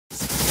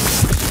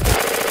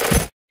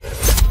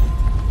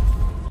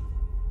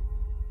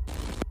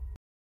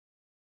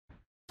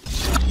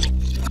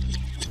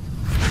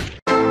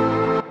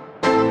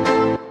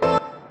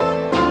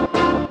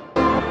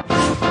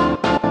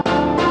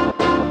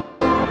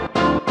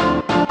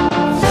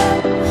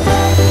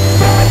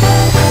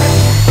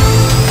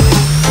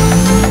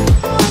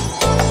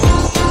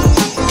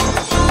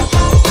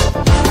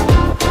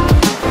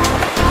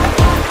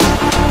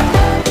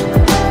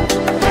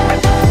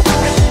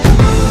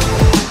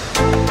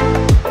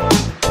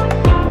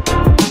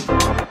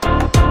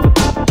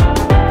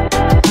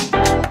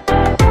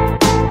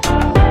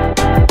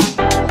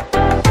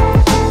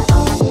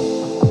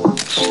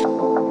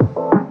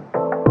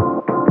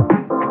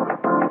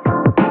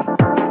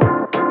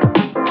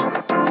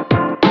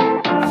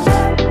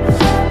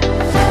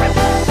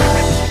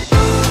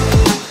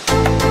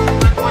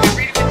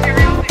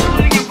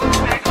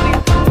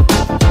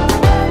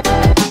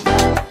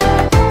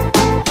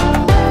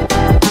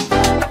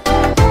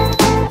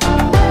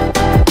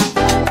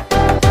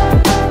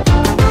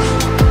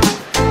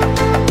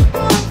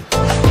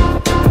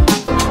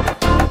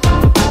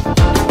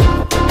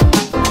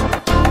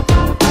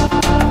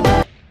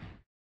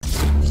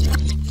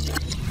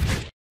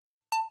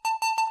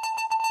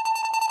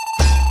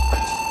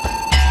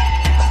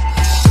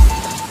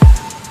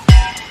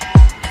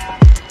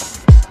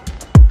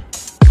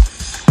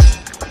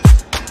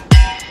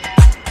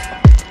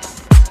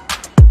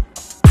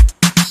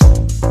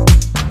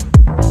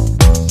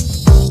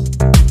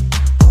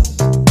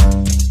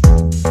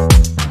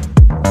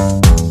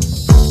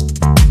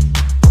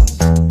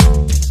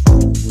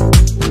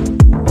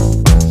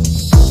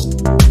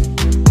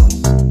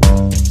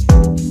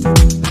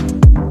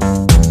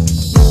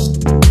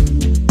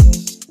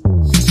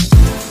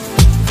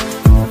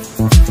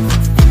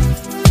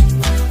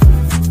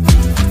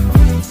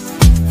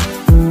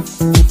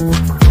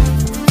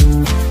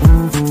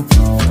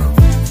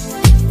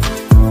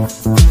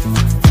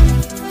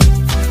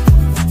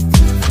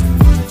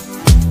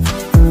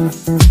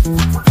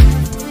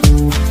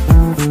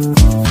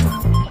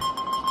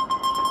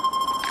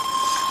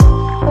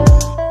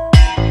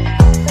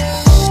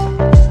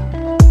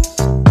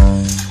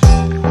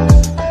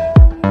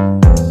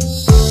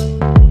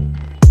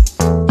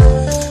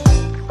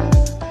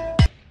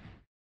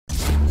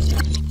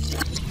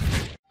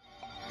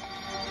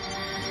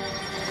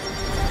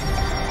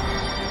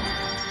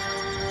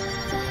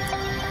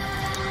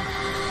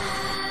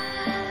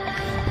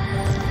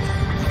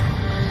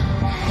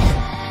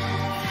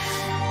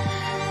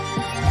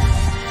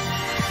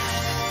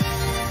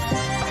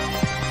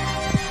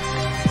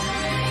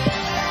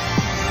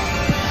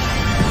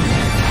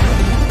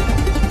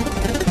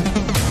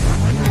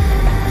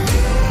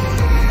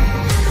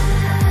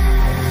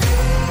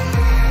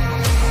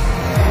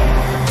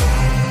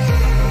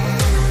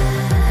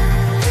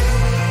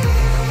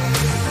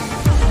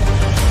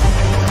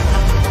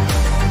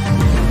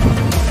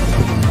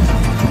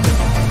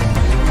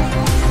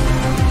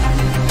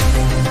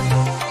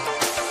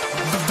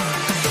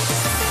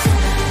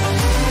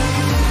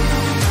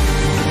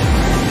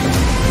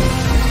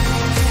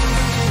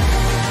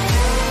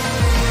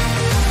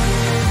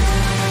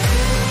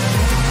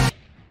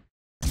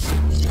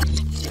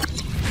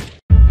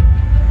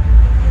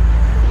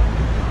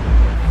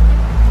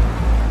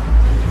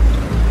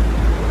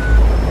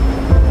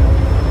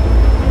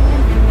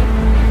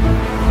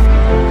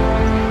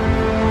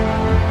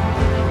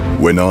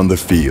When on the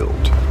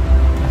field,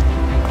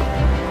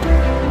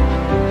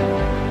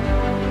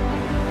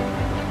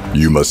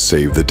 you must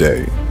save the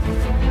day.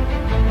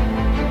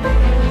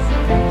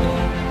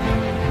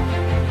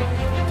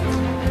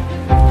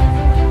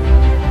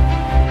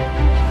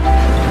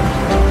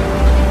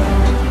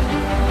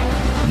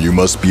 You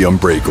must be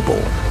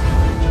unbreakable.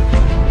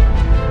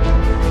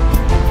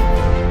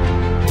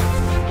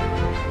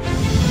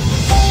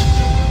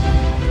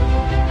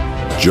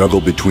 Juggle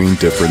between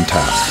different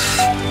tasks.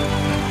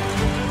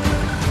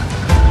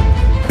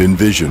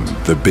 Envision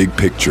the big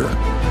picture.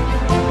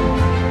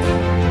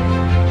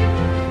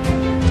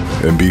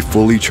 And be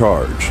fully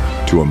charged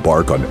to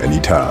embark on any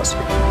task.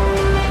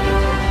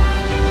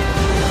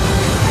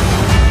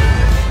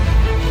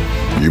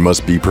 You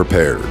must be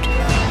prepared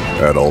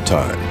at all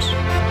times.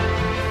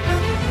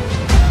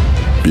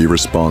 Be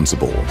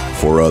responsible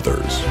for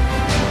others.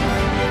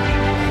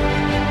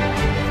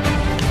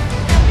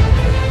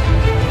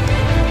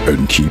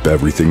 And keep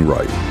everything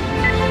right.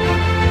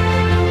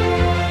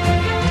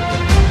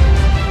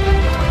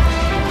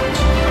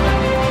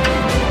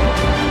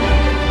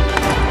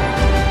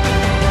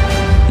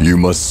 You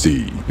must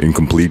see in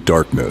complete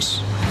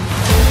darkness.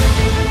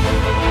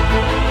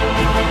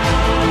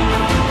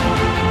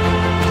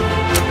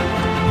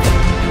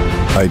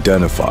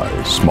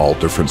 Identify small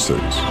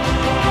differences.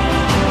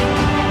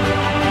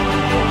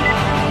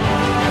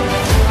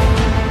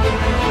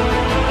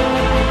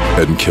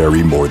 And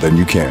carry more than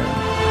you can.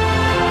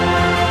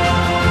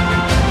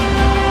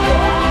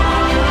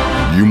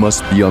 You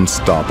must be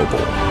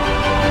unstoppable.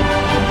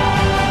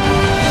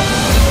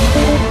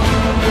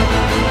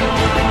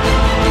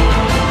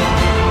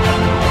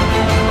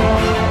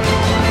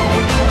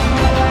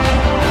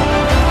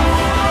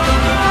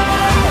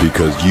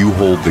 Because you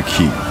hold the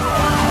key.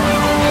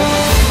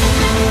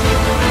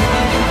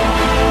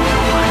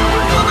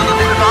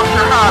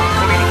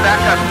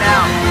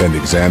 And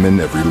examine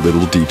every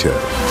little detail.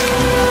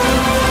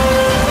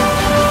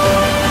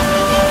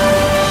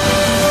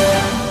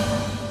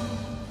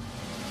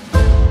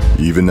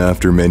 Even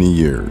after many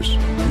years,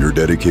 your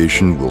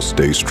dedication will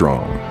stay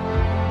strong.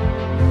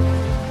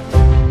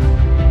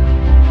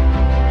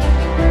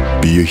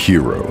 Be a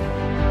hero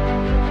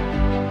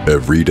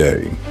every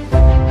day.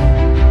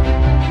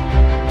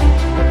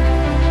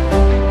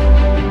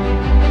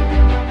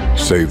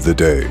 Save the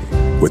day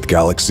with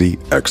Galaxy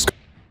Xcover.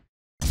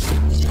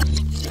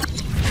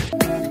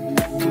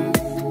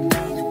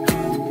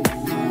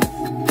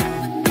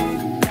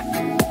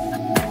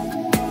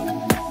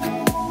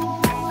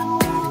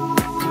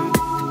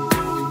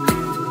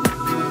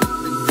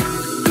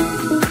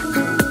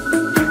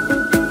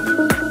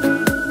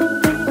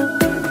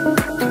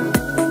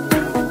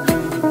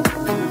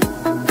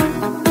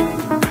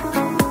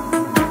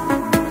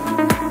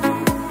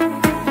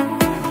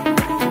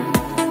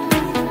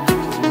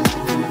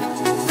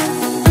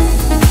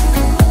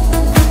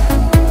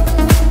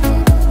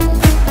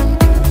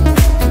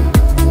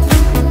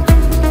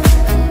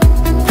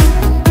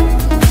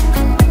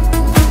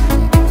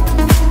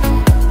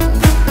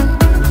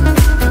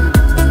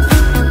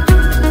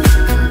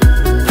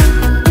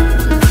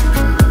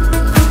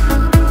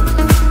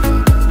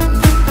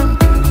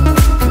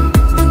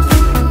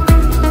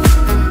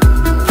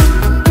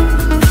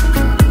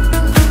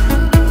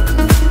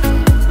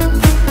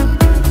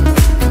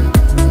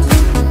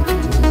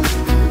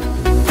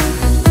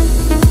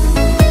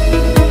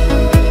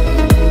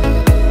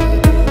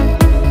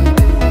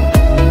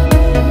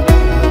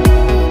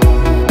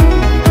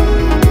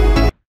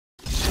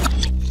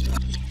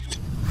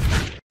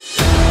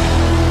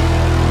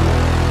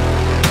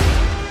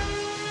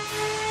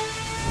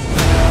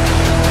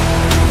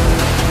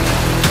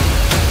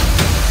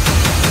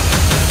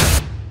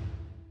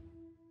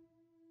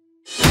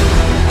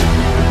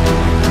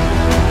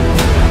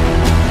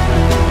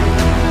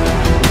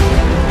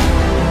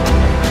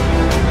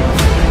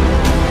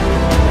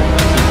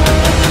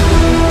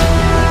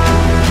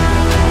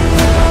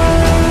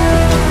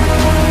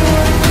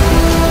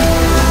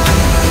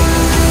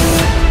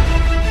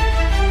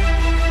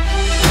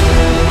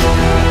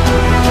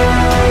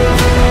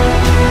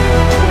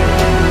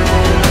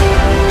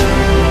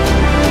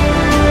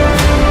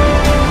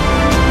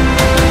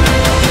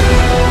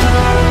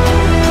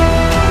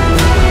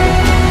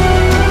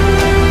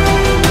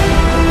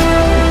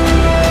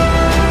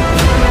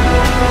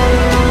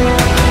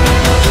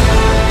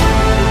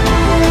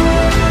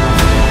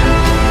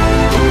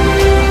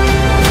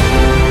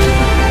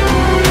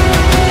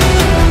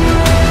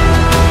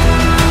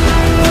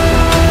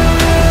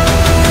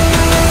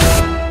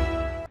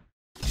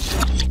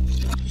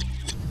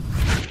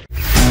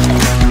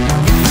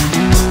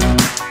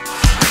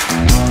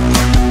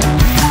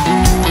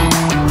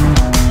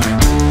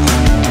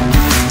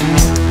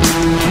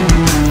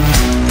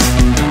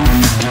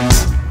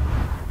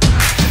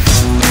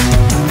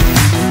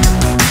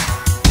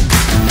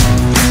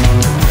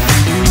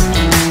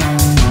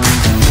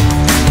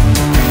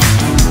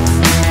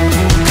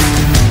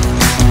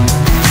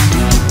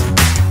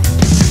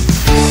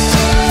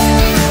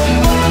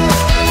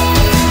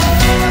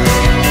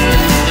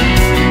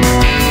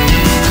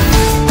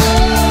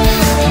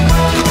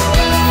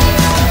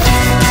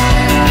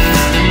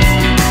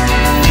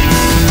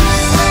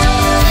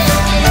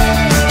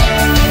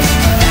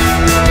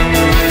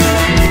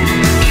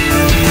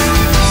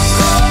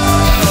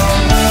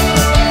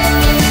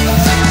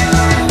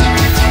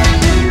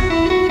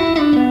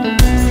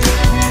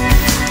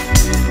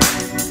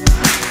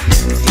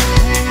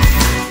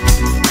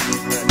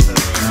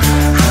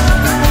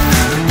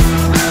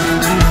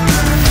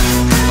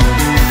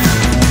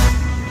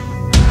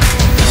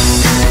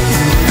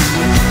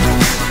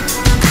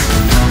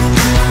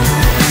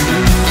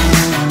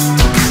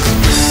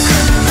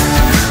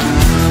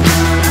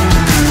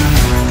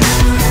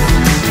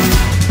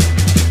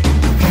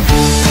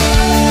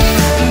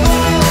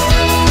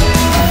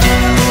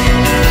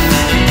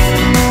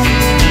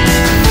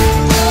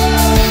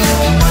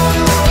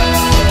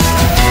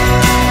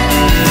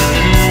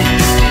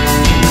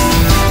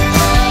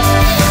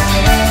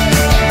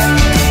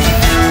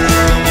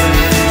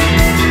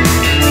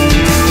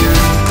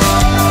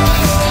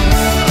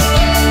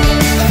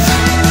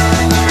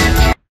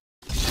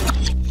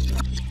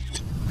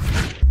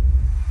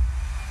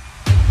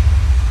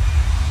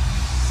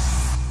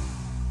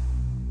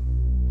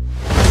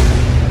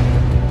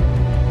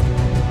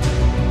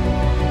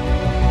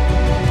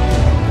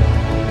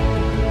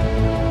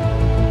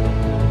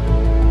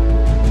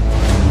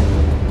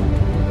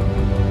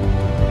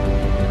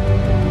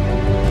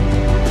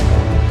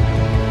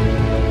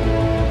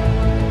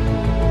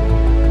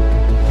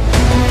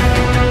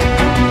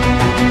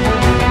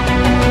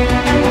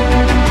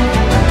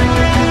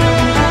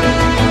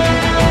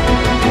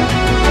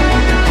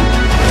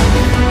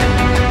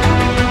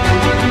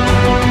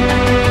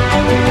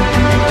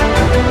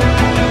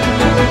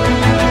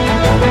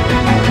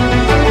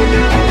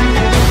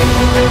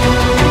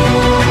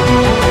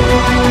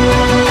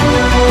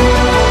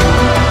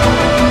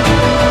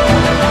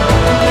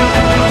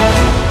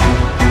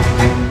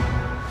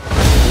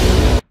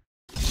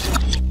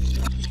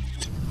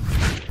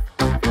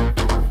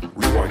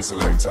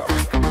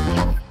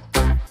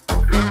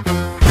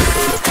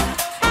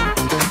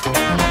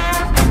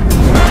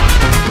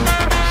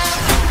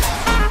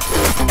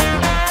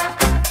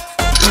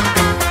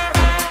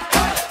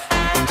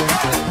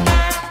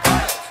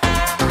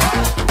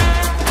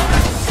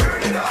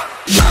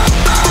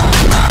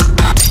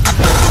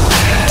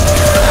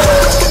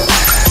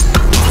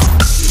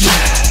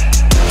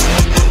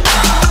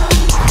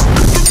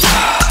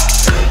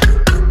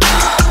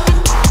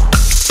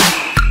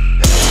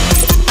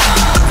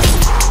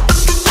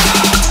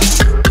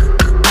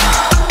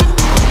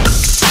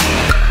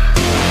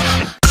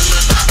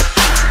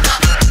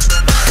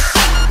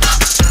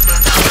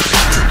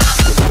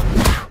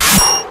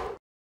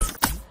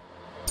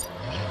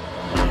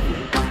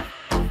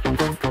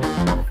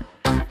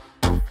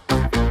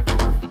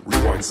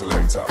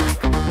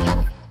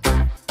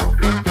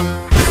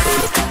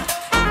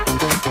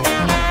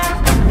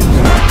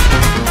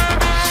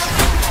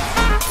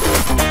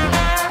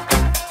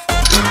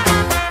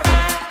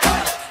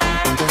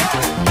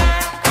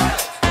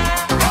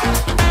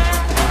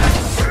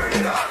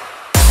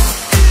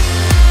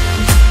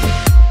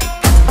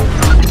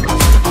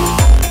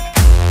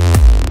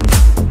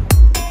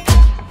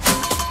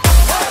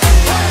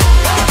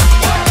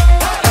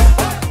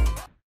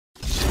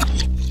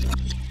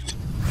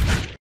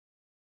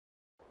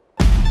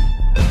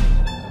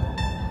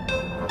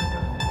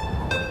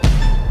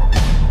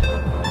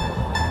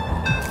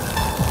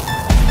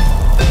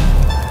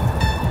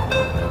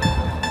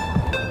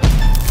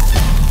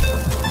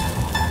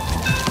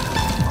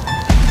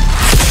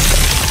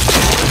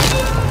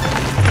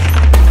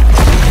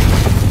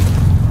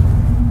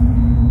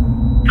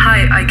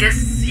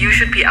 You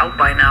should be out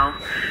by now.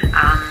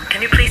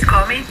 Can you please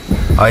call me?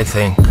 I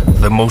think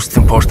the most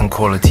important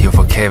quality of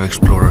a cave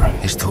explorer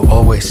is to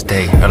always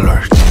stay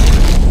alert.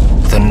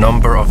 The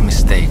number of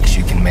mistakes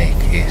you can make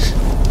is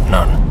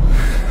none.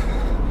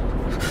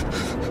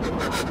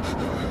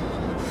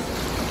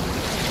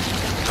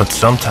 But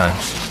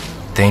sometimes,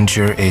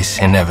 danger is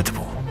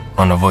inevitable,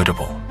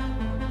 unavoidable.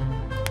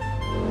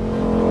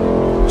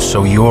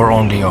 So your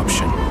only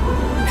option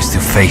is to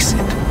face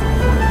it.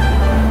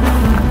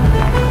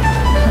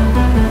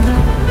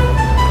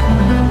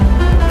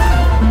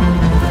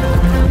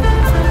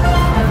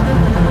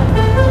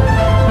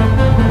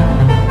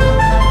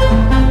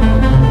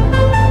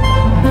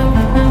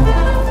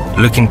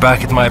 Looking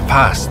back at my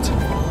past,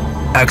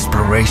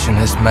 exploration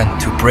has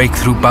meant to break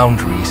through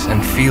boundaries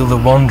and feel the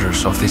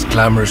wonders of this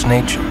glamorous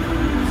nature.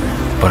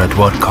 But at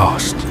what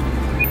cost?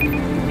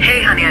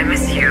 Hey honey, I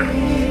miss you.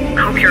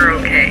 Hope you're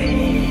okay.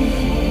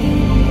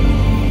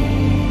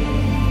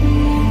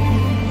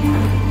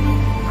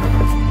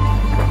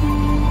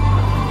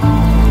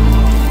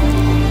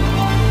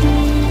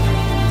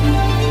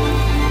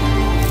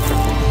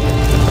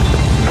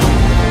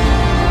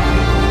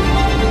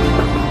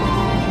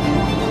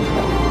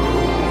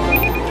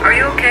 Are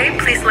you okay?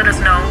 Please let us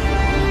know.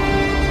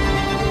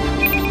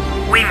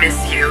 We miss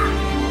you.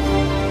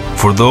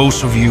 For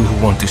those of you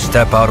who want to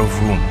step out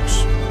of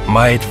rooms,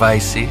 my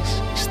advice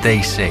is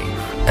stay safe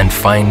and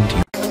find